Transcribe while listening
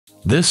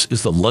This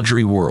is the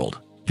luxury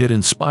world. Get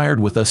inspired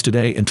with us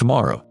today and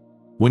tomorrow.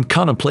 When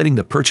contemplating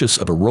the purchase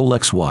of a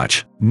Rolex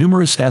watch,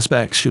 numerous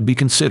aspects should be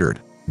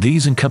considered.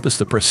 These encompass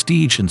the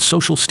prestige and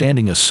social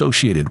standing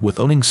associated with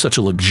owning such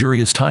a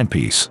luxurious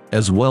timepiece,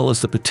 as well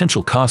as the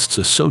potential costs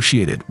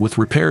associated with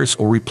repairs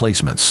or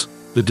replacements.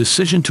 The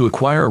decision to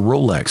acquire a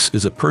Rolex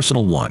is a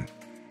personal one.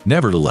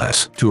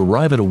 Nevertheless, to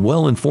arrive at a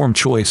well-informed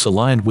choice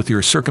aligned with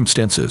your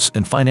circumstances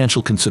and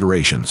financial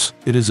considerations,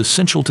 it is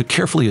essential to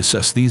carefully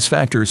assess these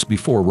factors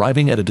before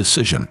arriving at a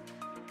decision.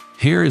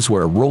 Here is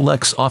where a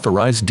Rolex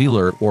Authorized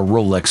Dealer or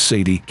Rolex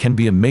AD can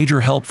be a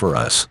major help for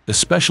us,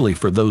 especially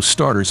for those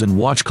starters in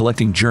watch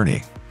collecting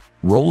journey.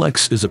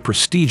 Rolex is a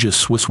prestigious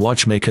Swiss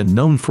watchmaker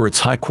known for its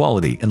high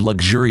quality and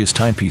luxurious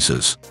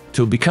timepieces.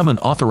 To become an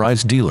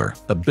authorized dealer,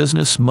 a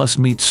business must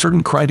meet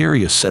certain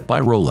criteria set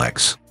by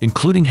Rolex,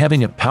 including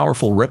having a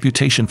powerful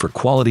reputation for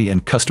quality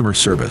and customer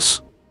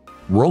service.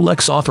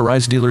 Rolex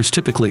Authorized Dealers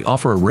typically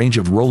offer a range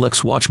of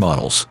Rolex watch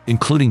models,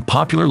 including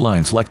popular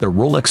lines like the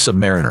Rolex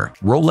Submariner,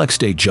 Rolex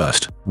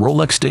Datejust,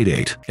 Rolex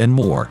Datedate, and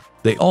more.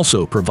 They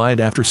also provide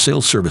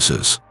after-sales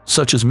services,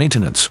 such as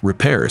maintenance,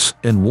 repairs,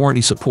 and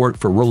warranty support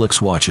for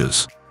Rolex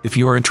watches. If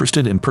you are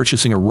interested in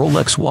purchasing a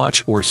Rolex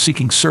watch or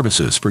seeking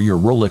services for your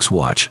Rolex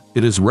watch,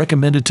 it is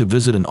recommended to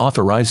visit an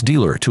authorized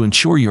dealer to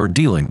ensure you are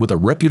dealing with a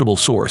reputable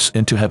source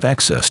and to have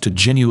access to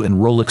genuine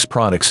Rolex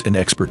products and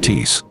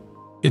expertise.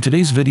 In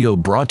today's video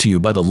brought to you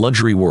by the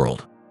Luxury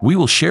World, we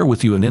will share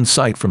with you an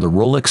insight from the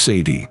Rolex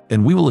AD,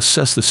 and we will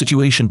assess the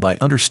situation by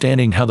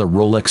understanding how the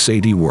Rolex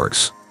AD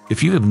works.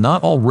 If you have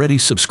not already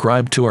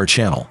subscribed to our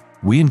channel,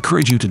 we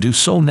encourage you to do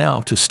so now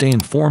to stay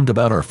informed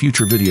about our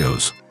future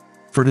videos.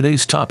 For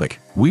today's topic,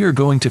 we are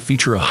going to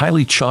feature a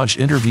highly charged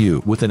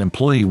interview with an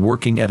employee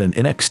working at an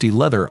NXT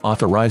Leather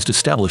authorized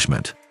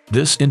establishment.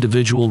 This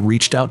individual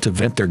reached out to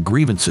vent their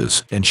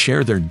grievances and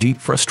share their deep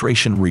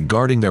frustration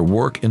regarding their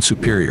work and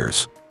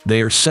superiors.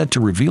 They are said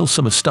to reveal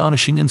some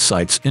astonishing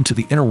insights into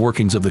the inner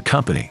workings of the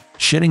company,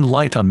 shedding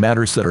light on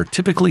matters that are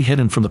typically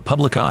hidden from the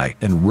public eye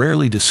and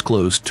rarely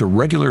disclosed to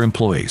regular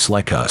employees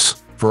like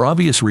us. For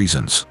obvious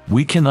reasons,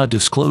 we cannot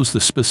disclose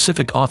the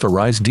specific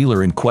authorized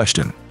dealer in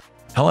question.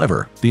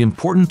 However, the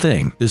important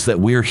thing is that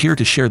we are here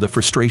to share the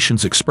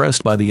frustrations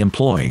expressed by the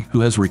employee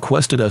who has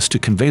requested us to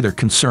convey their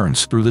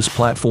concerns through this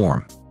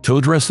platform. To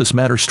address this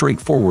matter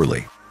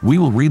straightforwardly, we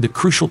will read the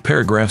crucial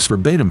paragraphs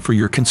verbatim for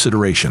your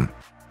consideration.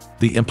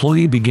 The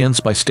employee begins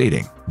by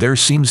stating, "There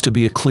seems to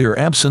be a clear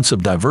absence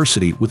of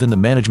diversity within the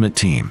management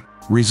team,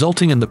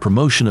 resulting in the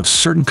promotion of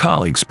certain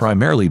colleagues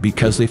primarily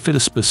because they fit a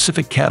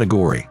specific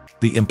category."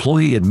 The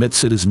employee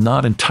admits it is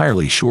not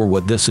entirely sure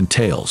what this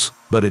entails,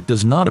 but it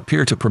does not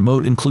appear to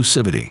promote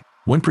inclusivity.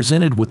 When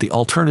presented with the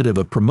alternative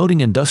of promoting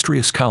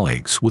industrious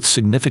colleagues with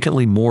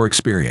significantly more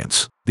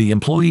experience, the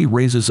employee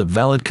raises a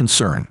valid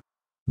concern.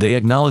 They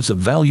acknowledge the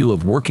value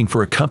of working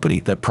for a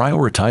company that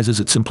prioritizes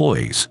its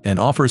employees and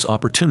offers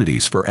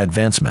opportunities for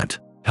advancement.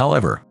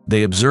 However,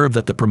 they observe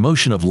that the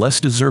promotion of less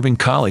deserving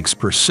colleagues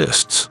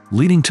persists,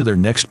 leading to their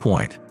next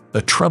point,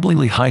 a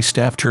troublingly high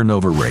staff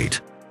turnover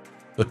rate.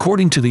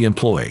 According to the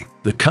employee,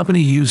 the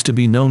company used to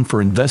be known for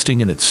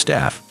investing in its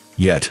staff,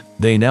 yet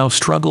they now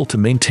struggle to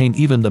maintain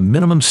even the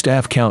minimum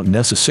staff count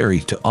necessary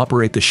to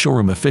operate the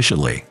showroom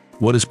efficiently.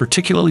 What is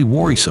particularly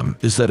worrisome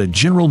is that a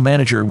general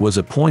manager was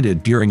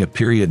appointed during a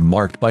period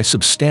marked by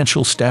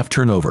substantial staff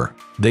turnover.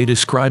 They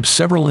describe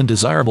several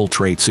undesirable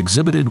traits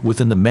exhibited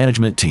within the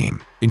management team,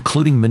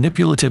 including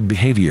manipulative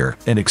behavior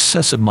and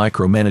excessive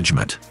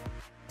micromanagement.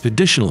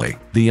 Additionally,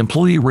 the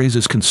employee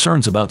raises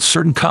concerns about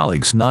certain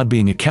colleagues not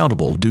being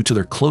accountable due to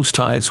their close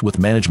ties with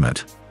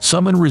management.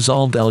 Some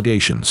unresolved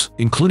allegations,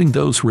 including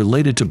those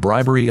related to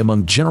bribery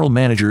among general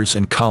managers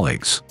and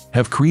colleagues,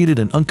 have created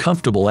an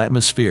uncomfortable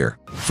atmosphere.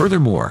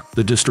 Furthermore,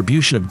 the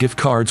distribution of gift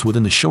cards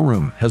within the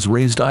showroom has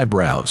raised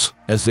eyebrows,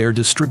 as they are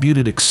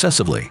distributed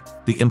excessively.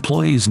 The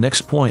employee's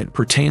next point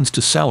pertains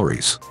to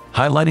salaries,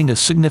 highlighting a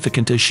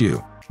significant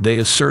issue. They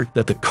assert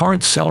that the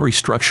current salary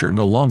structure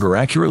no longer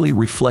accurately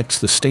reflects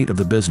the state of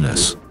the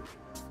business.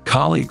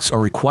 Colleagues are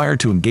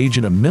required to engage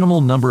in a minimal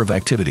number of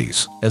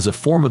activities as a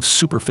form of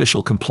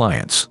superficial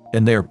compliance,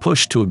 and they are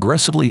pushed to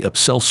aggressively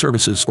upsell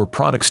services or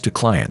products to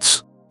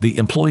clients. The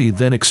employee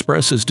then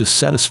expresses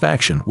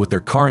dissatisfaction with their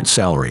current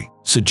salary,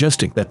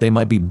 suggesting that they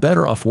might be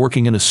better off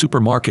working in a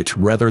supermarket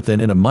rather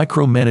than in a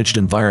micromanaged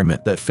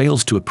environment that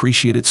fails to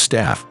appreciate its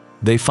staff.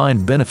 They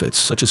find benefits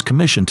such as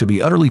commission to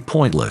be utterly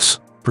pointless,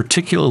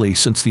 particularly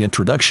since the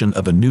introduction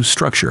of a new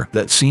structure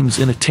that seems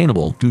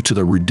unattainable due to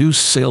the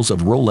reduced sales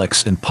of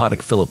Rolex and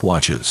Patek Philippe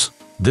watches.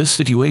 This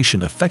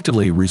situation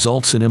effectively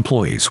results in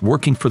employees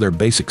working for their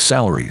basic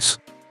salaries.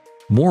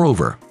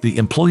 Moreover, the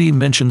employee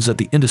mentions that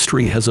the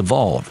industry has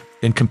evolved,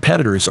 and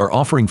competitors are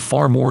offering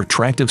far more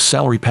attractive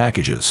salary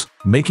packages,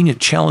 making it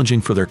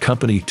challenging for their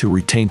company to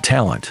retain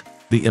talent.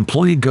 The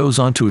employee goes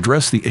on to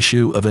address the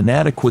issue of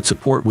inadequate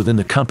support within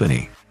the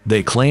company.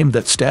 They claim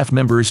that staff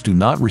members do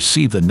not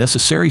receive the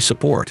necessary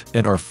support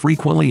and are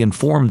frequently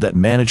informed that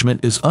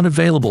management is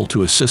unavailable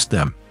to assist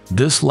them.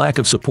 This lack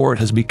of support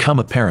has become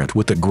apparent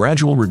with the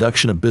gradual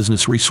reduction of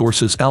business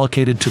resources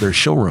allocated to their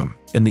showroom,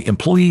 and the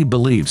employee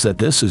believes that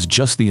this is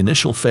just the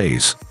initial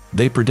phase.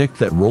 They predict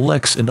that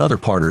Rolex and other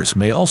partners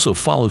may also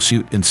follow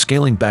suit in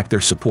scaling back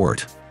their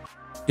support.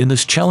 In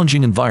this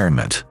challenging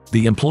environment,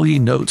 the employee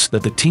notes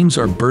that the teams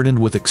are burdened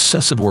with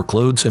excessive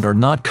workloads and are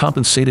not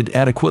compensated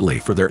adequately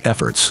for their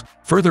efforts,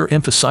 further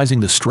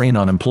emphasizing the strain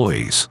on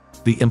employees.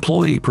 The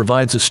employee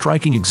provides a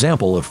striking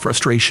example of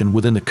frustration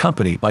within the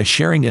company by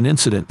sharing an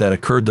incident that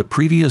occurred the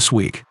previous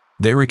week.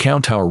 They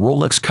recount how a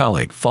Rolex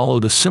colleague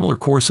followed a similar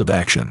course of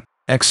action,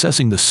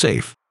 accessing the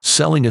safe,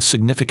 selling a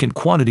significant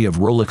quantity of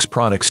Rolex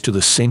products to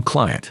the same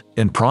client,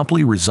 and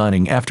promptly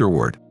resigning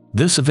afterward.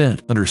 This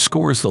event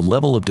underscores the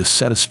level of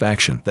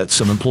dissatisfaction that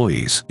some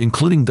employees,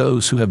 including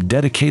those who have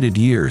dedicated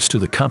years to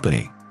the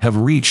company, have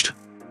reached.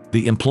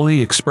 The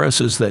employee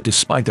expresses that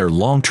despite their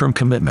long-term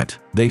commitment,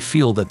 they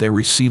feel that they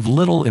receive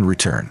little in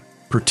return,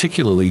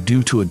 particularly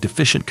due to a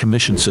deficient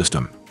commission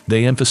system.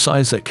 They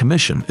emphasize that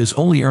commission is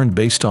only earned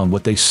based on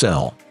what they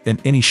sell,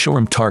 and any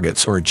showroom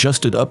targets are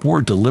adjusted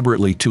upward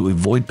deliberately to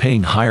avoid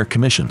paying higher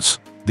commissions.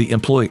 The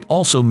employee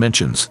also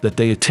mentions that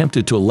they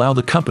attempted to allow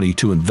the company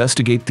to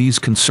investigate these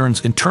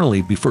concerns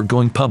internally before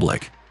going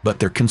public, but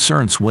their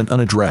concerns went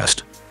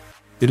unaddressed.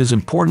 It is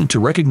important to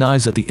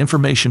recognize that the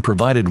information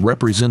provided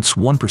represents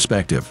one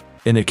perspective,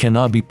 and it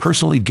cannot be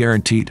personally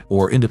guaranteed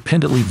or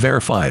independently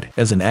verified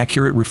as an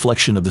accurate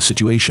reflection of the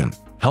situation.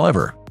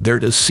 However, there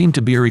does seem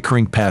to be a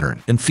recurring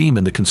pattern and theme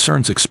in the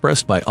concerns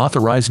expressed by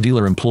authorized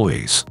dealer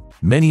employees.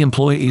 Many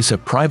employees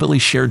have privately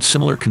shared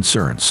similar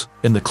concerns,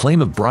 and the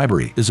claim of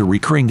bribery is a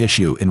recurring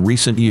issue in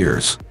recent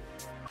years.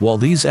 While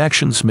these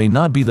actions may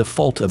not be the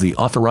fault of the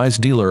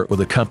authorized dealer or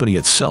the company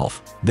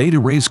itself, they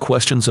do raise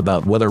questions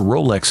about whether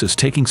Rolex is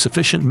taking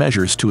sufficient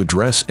measures to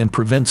address and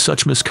prevent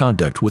such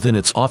misconduct within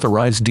its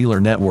authorized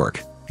dealer network.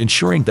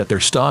 Ensuring that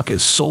their stock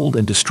is sold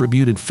and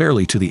distributed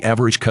fairly to the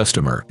average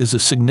customer is a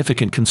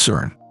significant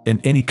concern, and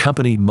any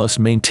company must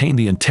maintain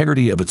the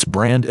integrity of its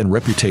brand and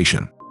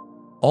reputation.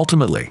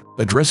 Ultimately,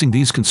 addressing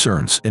these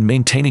concerns and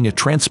maintaining a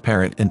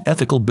transparent and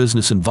ethical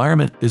business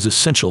environment is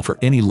essential for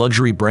any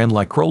luxury brand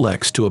like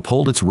Rolex to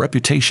uphold its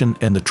reputation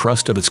and the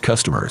trust of its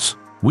customers.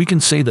 We can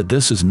say that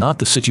this is not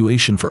the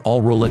situation for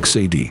all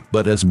Rolex AD,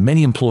 but as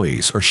many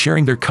employees are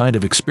sharing their kind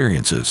of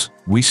experiences,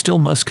 we still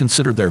must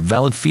consider their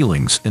valid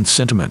feelings and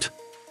sentiment.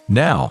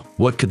 Now,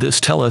 what could this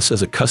tell us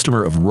as a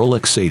customer of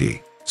Rolex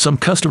AD? Some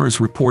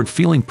customers report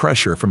feeling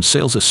pressure from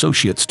sales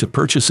associates to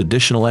purchase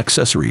additional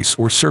accessories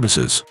or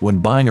services when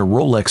buying a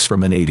Rolex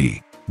from an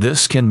AD.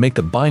 This can make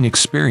the buying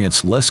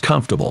experience less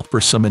comfortable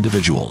for some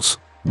individuals.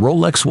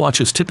 Rolex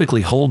watches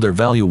typically hold their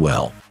value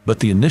well, but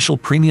the initial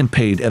premium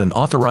paid at an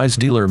authorized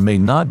dealer may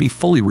not be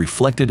fully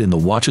reflected in the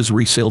watch's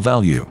resale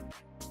value.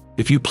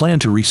 If you plan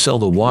to resell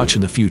the watch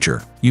in the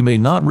future, you may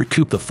not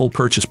recoup the full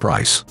purchase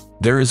price.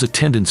 There is a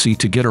tendency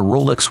to get a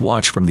Rolex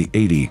watch from the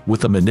AD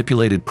with a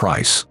manipulated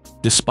price.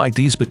 Despite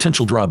these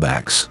potential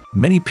drawbacks,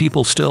 many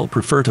people still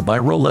prefer to buy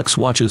Rolex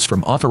watches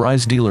from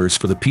authorized dealers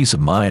for the peace of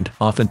mind,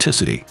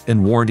 authenticity,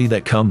 and warranty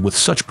that come with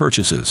such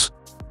purchases.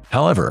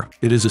 However,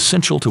 it is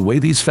essential to weigh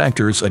these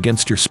factors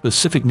against your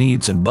specific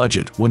needs and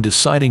budget when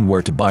deciding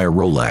where to buy a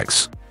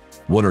Rolex.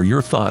 What are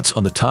your thoughts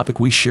on the topic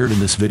we shared in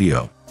this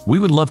video? We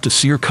would love to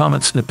see your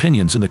comments and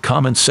opinions in the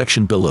comments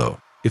section below.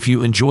 If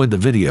you enjoyed the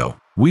video,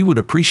 we would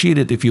appreciate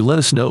it if you let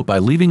us know by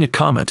leaving a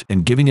comment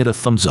and giving it a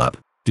thumbs up.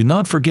 Do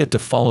not forget to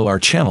follow our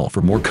channel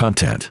for more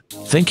content.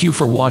 Thank you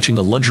for watching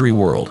The Luxury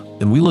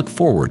World, and we look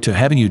forward to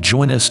having you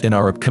join us in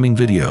our upcoming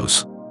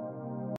videos.